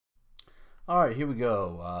All right, here we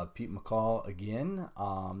go. Pete McCall again.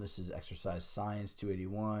 This is Exercise Science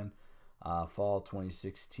 281, Fall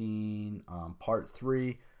 2016, Part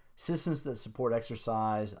 3, Systems that Support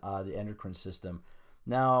Exercise, the Endocrine System.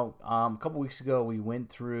 Now, a couple weeks ago, we went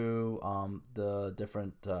through the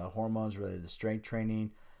different hormones related to strength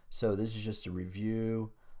training. So this is just a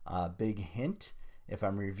review. Big hint, if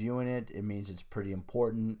I'm reviewing it, it means it's pretty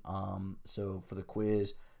important. So for the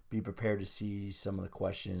quiz, be prepared to see some of the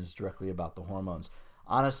questions directly about the hormones.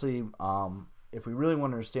 Honestly, if we really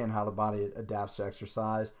want to understand how the body adapts to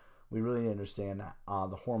exercise, we really understand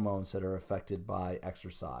the hormones that are affected by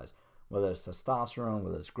exercise, whether it's testosterone,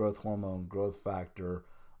 whether it's growth hormone, growth factor,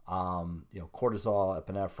 cortisol,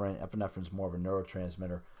 epinephrine. Epinephrine is more of a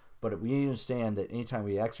neurotransmitter. But we understand that anytime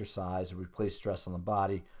we exercise or we place stress on the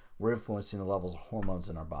body, we're influencing the levels of hormones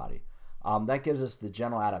in our body. That gives us the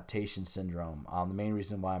General Adaptation Syndrome. The main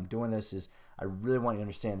reason why I'm doing this is I really want you to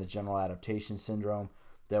understand the General Adaptation Syndrome,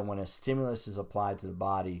 that when a stimulus is applied to the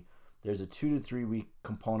body, there's a 2 to 3 week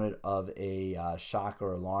component of a shock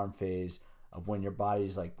or alarm phase of when your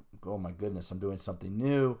body's like, oh my goodness, I'm doing something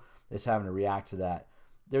new. It's having to react to that.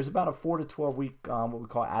 There's about a 4 to 12 week, what we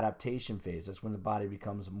call adaptation phase. That's when the body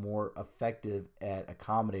becomes more effective at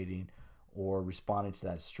accommodating or responding to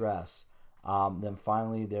that stress. Then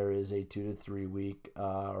finally, there is a 2 to 3 week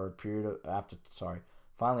or period of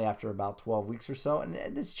finally after about 12 weeks or so,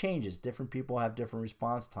 and this changes. Different people have different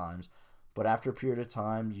response times, but after a period of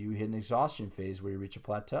time, you hit an exhaustion phase where you reach a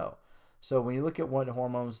plateau. So when you look at what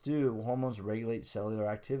hormones do, hormones regulate cellular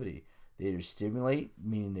activity. They either stimulate,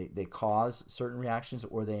 meaning they cause certain reactions,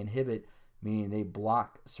 or they inhibit, meaning they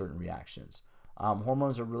block certain reactions.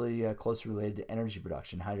 Hormones are really closely related to energy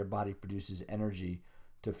production, how your body produces energy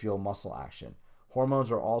to fuel muscle action.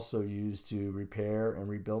 Hormones are also used to repair and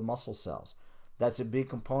rebuild muscle cells. That's a big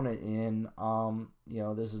component in,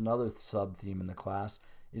 this is another sub-theme in the class,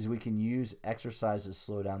 is we can use exercise to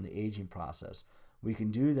slow down the aging process. We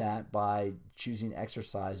can do that by choosing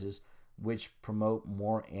exercises which promote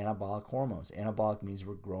more anabolic hormones. Anabolic means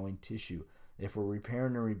we're growing tissue. If we're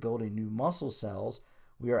repairing and rebuilding new muscle cells,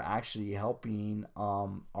 we are actually helping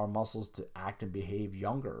our muscles to act and behave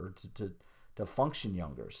younger, or to function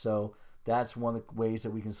younger. So that's one of the ways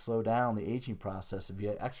that we can slow down the aging process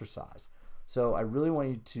via exercise. So I really want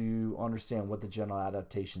you to understand what the General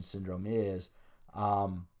Adaptation Syndrome is.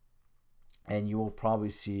 And you will probably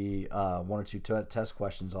see 1 or 2 test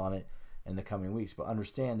questions on it in the coming weeks. But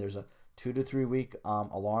understand there's a 2 to 3 week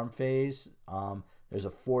alarm phase. There's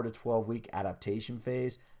a 4 to 12 week adaptation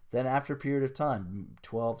phase. Then after a period of time,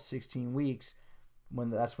 12, 16 weeks,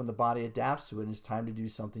 that's when the body adapts to it and it's time to do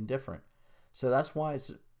something different. So that's why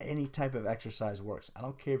any type of exercise works. I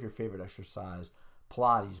don't care if your favorite exercise,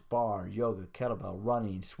 Pilates, bar, yoga, kettlebell,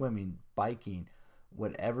 running, swimming, biking,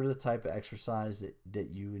 whatever the type of exercise that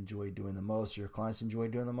you enjoy doing the most, your clients enjoy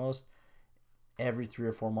doing the most, every 3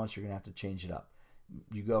 or 4 months you're going to have to change it up.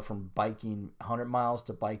 You go from biking 100 miles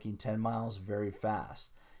to biking 10 miles very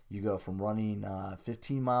fast. You go from running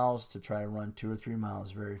 15 miles to try to run 2 or 3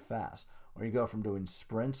 miles very fast. Or you go from doing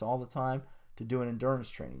sprints all the time to doing endurance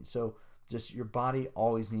training. So just your body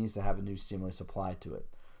always needs to have a new stimulus applied to it.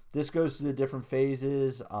 This goes through the different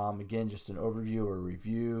phases. Again, just an overview or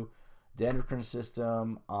review. The endocrine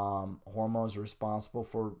system, hormones are responsible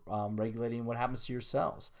for regulating what happens to your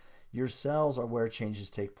cells. Your cells are where changes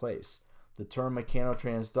take place. The term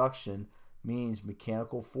mechanotransduction means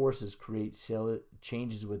mechanical forces create cell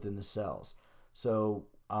changes within the cells. So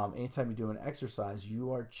anytime you do an exercise,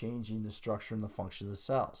 you are changing the structure and the function of the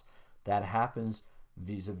cells. That happens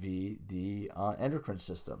vis-a-vis the endocrine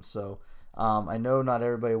system. So I know not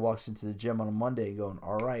everybody walks into the gym on a Monday going,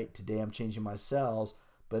 all right, today I'm changing my cells,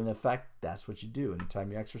 but in effect, that's what you do.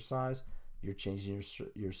 Anytime you exercise, you're changing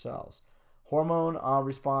your cells. Hormone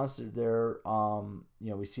response,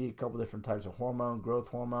 we see a couple different types of hormone, growth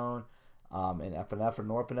hormone, and epinephrine,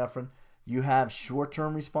 norepinephrine. You have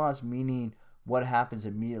short-term response, meaning what happens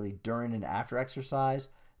immediately during and after exercise.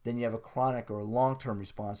 Then you have a chronic or a long-term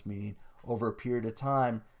response, meaning over a period of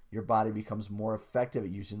time, your body becomes more effective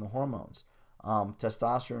at using the hormones.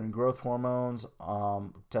 Testosterone and growth hormones.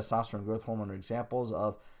 Testosterone and growth hormone are examples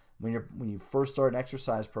of when you first start an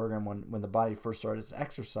exercise program. When the body first starts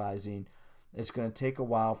exercising, it's going to take a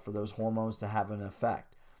while for those hormones to have an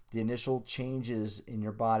effect. The initial changes in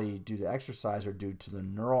your body due to exercise are due to the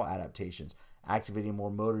neural adaptations, activating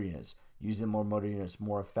more motor units, using more motor units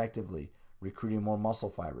more effectively, recruiting more muscle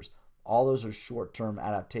fibers. All those are short-term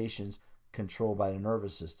adaptations controlled by the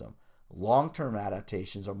nervous system. Long-term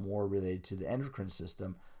adaptations are more related to the endocrine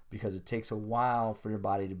system because it takes a while for your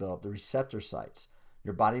body to build up the receptor sites.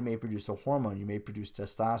 Your body may produce a hormone. You may produce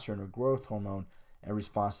testosterone or growth hormone in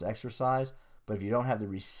response to exercise. But if you don't have the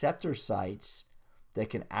receptor sites that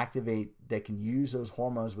can activate, that can use those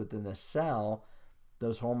hormones within the cell,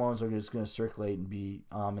 those hormones are just going to circulate and be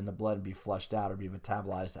in the blood and be flushed out or be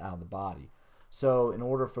metabolized out of the body. So in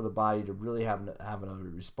order for the body to really have a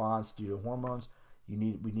response due to hormones, we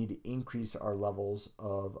need to increase our levels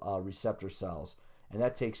of receptor cells, and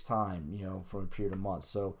that takes time, for a period of months.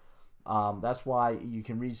 So that's why you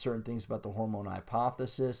can read certain things about the hormone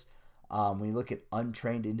hypothesis. When you look at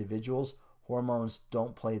untrained individuals, hormones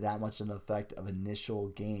don't play that much of an effect of initial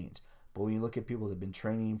gains. But when you look at people that have been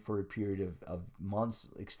training for a period of months,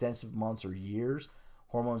 extensive months or years,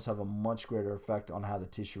 hormones have a much greater effect on how the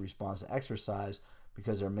tissue responds to exercise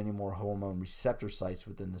because there are many more hormone receptor sites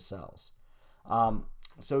within the cells.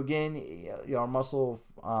 So again, our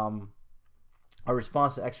our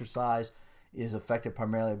response to exercise is affected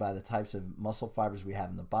primarily by the types of muscle fibers we have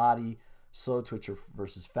in the body, slow twitch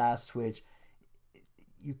versus fast twitch.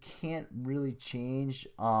 You can't really change.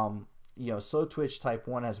 Slow twitch type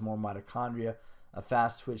 1 has more mitochondria. A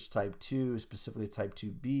fast twitch type 2, specifically type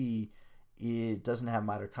 2B, doesn't have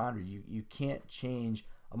mitochondria. You can't change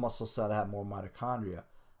a muscle cell to have more mitochondria.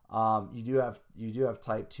 You do have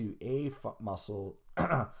type 2A muscle.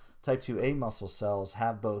 Type 2A muscle cells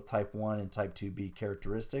have both type 1 and type 2B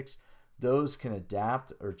characteristics. Those can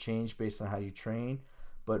adapt or change based on how you train,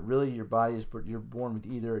 but really you're born with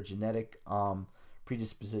either a genetic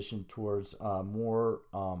predisposition towards more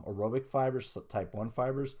aerobic fibers, type 1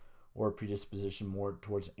 fibers, or a predisposition more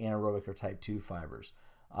towards anaerobic or type 2 fibers.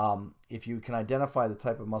 If you can identify the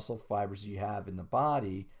type of muscle fibers you have in the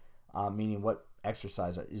body, meaning what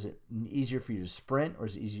exercise, is it easier for you to sprint or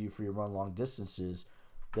is it easier for you to run long distances,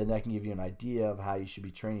 then that can give you an idea of how you should be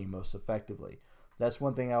training most effectively. That's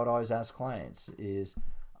one thing I would always ask clients is,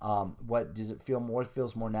 what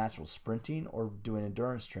feels more natural, sprinting or doing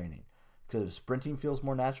endurance training? Because if sprinting feels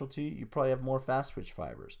more natural to you, you probably have more fast twitch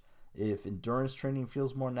fibers. If endurance training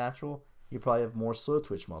feels more natural, you probably have more slow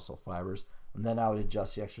twitch muscle fibers, and then I would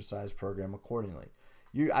adjust the exercise program accordingly.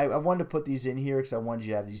 I wanted to put these in here because I wanted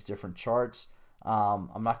you to have these different charts.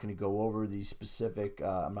 I'm not going to go over these specific,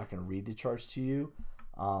 I'm not going to read the charts to you.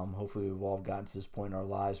 Hopefully we've all gotten to this point in our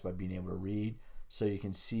lives by being able to read. So you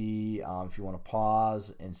can see, if you want to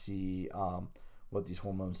pause and see what these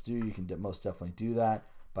hormones do, you can most definitely do that.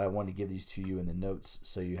 But I wanted to give these to you in the notes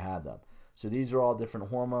so you have them. So these are all different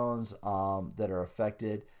hormones that are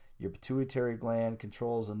affected. Your pituitary gland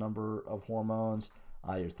controls a number of hormones.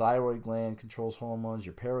 Your thyroid gland controls hormones.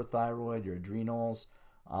 Your parathyroid, your adrenals.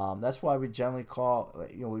 That's why we generally call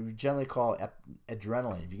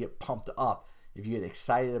adrenaline. If you get pumped up, if you get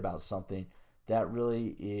excited about something, that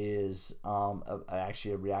really is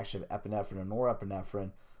actually a reaction of epinephrine and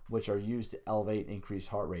norepinephrine, which are used to elevate and increase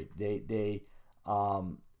heart rate. They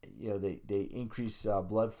increase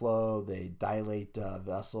blood flow. They dilate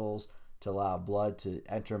vessels to allow blood to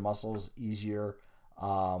enter muscles easier.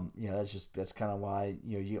 That's kind of why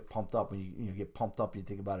you get pumped up. When you get pumped up, you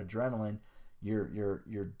think about adrenaline.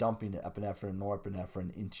 You're dumping the epinephrine and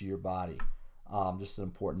norepinephrine into your body. Just an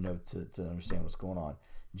important note to understand what's going on.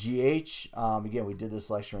 GH, again, we did this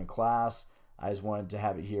lecture in class. I just wanted to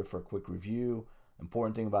have it here for a quick review.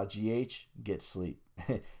 Important thing about GH, get sleep.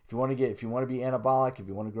 If you want to be anabolic, if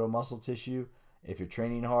you want to grow muscle tissue, if you're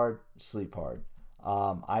training hard, sleep hard.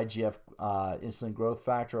 IGF, insulin growth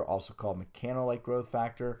factor, also called mechano-like growth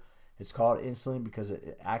factor. It's called insulin because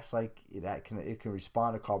it acts like it can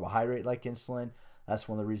respond to carbohydrate like insulin. That's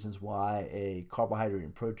one of the reasons why a carbohydrate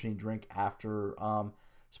and protein drink after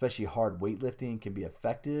especially hard weightlifting can be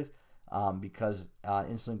effective, because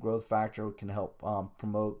insulin growth factor can help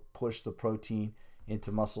push the protein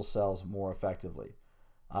into muscle cells more effectively.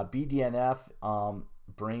 BDNF,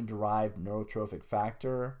 brain-derived neurotrophic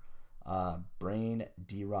factor.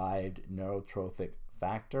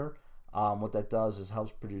 What that does is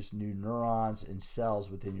helps produce new neurons and cells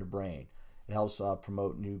within your brain. It helps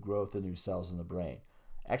promote new growth of new cells in the brain.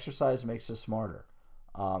 Exercise makes us smarter,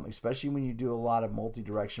 especially when you do a lot of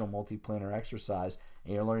multi-directional, multi-planar exercise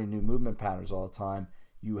and you're learning new movement patterns all the time.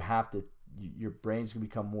 Your brain's going to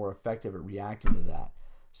become more effective at reacting to that.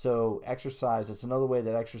 So exercise, that's another way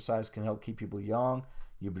that exercise can help keep people young.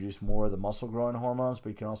 You produce more of the muscle growing hormones, but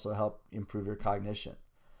you can also help improve your cognition.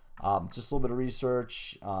 Just a little bit of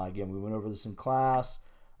research. Again, we went over this in class.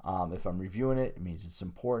 If I'm reviewing it, it means it's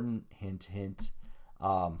important. Hint, hint.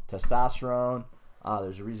 Testosterone.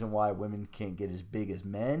 There's a reason why women can't get as big as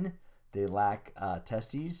men. They lack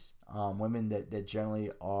testes. Women that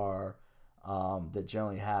generally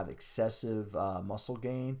have excessive muscle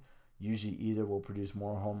gain usually either will produce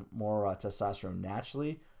more testosterone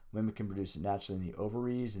naturally. Women can produce it naturally in the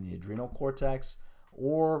ovaries and the adrenal cortex,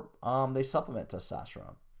 or they supplement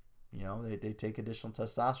testosterone. You know, they take additional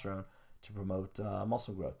testosterone to promote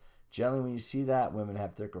muscle growth. Generally, when you see that, women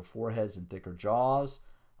have thicker foreheads and thicker jaws.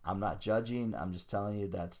 I'm not judging. I'm just telling you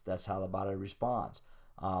that's how the body responds.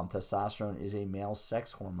 Testosterone is a male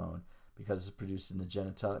sex hormone because it's produced in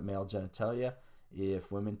the male genitalia.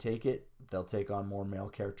 If women take it, they'll take on more male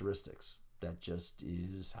characteristics. That just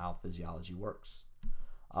is how physiology works.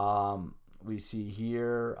 We see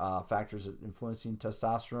here factors influencing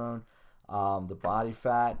testosterone. The body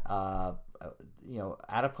fat,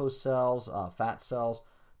 adipose cells, fat cells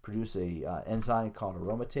produce a enzyme called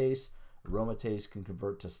aromatase. Aromatase can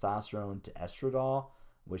convert testosterone to estradiol,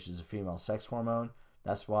 which is a female sex hormone.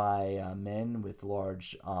 That's why men with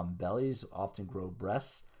large bellies often grow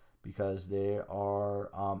breasts, because there are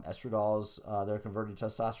estradiols, they're converting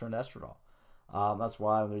testosterone to estradiol. That's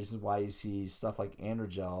why the reasons why you see stuff like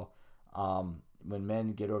androgel. When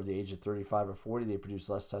men get over the age of 35 or 40, they produce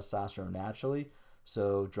less testosterone naturally.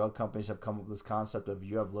 So drug companies have come up with this concept of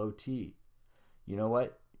you have low T. You know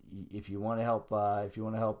what? If you want to help, clients,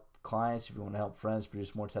 if you want to help friends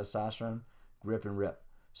produce more testosterone, grip and rip.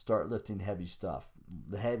 Start lifting heavy stuff.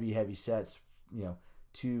 The heavy sets,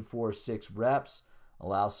 2, 4, 6 reps.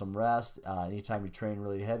 Allow some rest. Anytime you train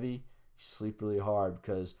really heavy, you sleep really hard,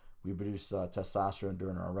 because we produce testosterone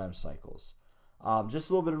during our REM cycles. Just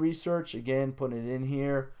a little bit of research, again, putting it in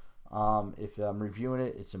here. If I'm reviewing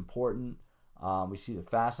it, it's important. We see the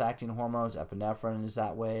fast-acting hormones. Epinephrine is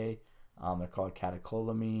that way. They're called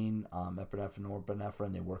catecholamine, epinephrine,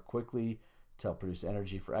 norepinephrine. They work quickly to help produce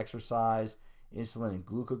energy for exercise. Insulin and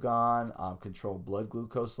glucagon control blood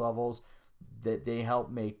glucose levels. They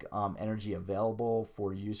help make energy available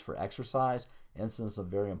for use for exercise. Insulin is a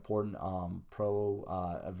very important hormone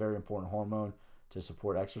to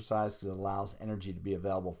support exercise, because it allows energy to be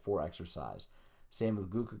available for exercise. Same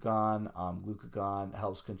with glucagon. Glucagon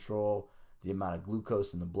helps control the amount of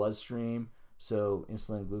glucose in the bloodstream. So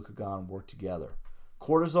insulin and glucagon work together.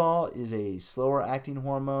 Cortisol is a slower acting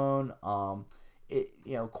hormone.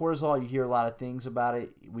 Cortisol, you hear a lot of things about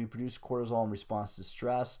it. We produce cortisol in response to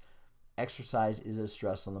stress. Exercise is a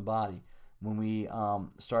stress on the body. When we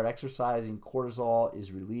start exercising, cortisol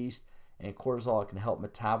is released, and cortisol can help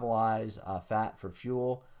metabolize fat for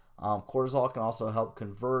fuel. Cortisol can also help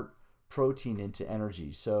convert protein into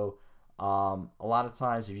energy. So a lot of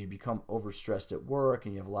times, if you become overstressed at work,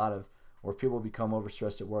 and you have or people become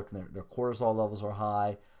overstressed at work and their cortisol levels are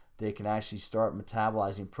high, they can actually start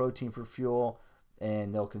metabolizing protein for fuel,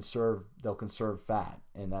 and they'll conserve fat.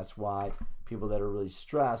 And that's why people that are really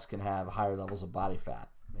stressed can have higher levels of body fat.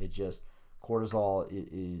 Cortisol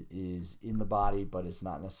is in the body, but it's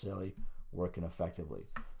not necessarily working effectively.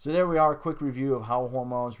 So there we are, a quick review of how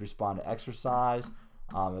hormones respond to exercise.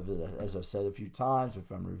 As I've said a few times,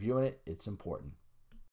 if I'm reviewing it, it's important.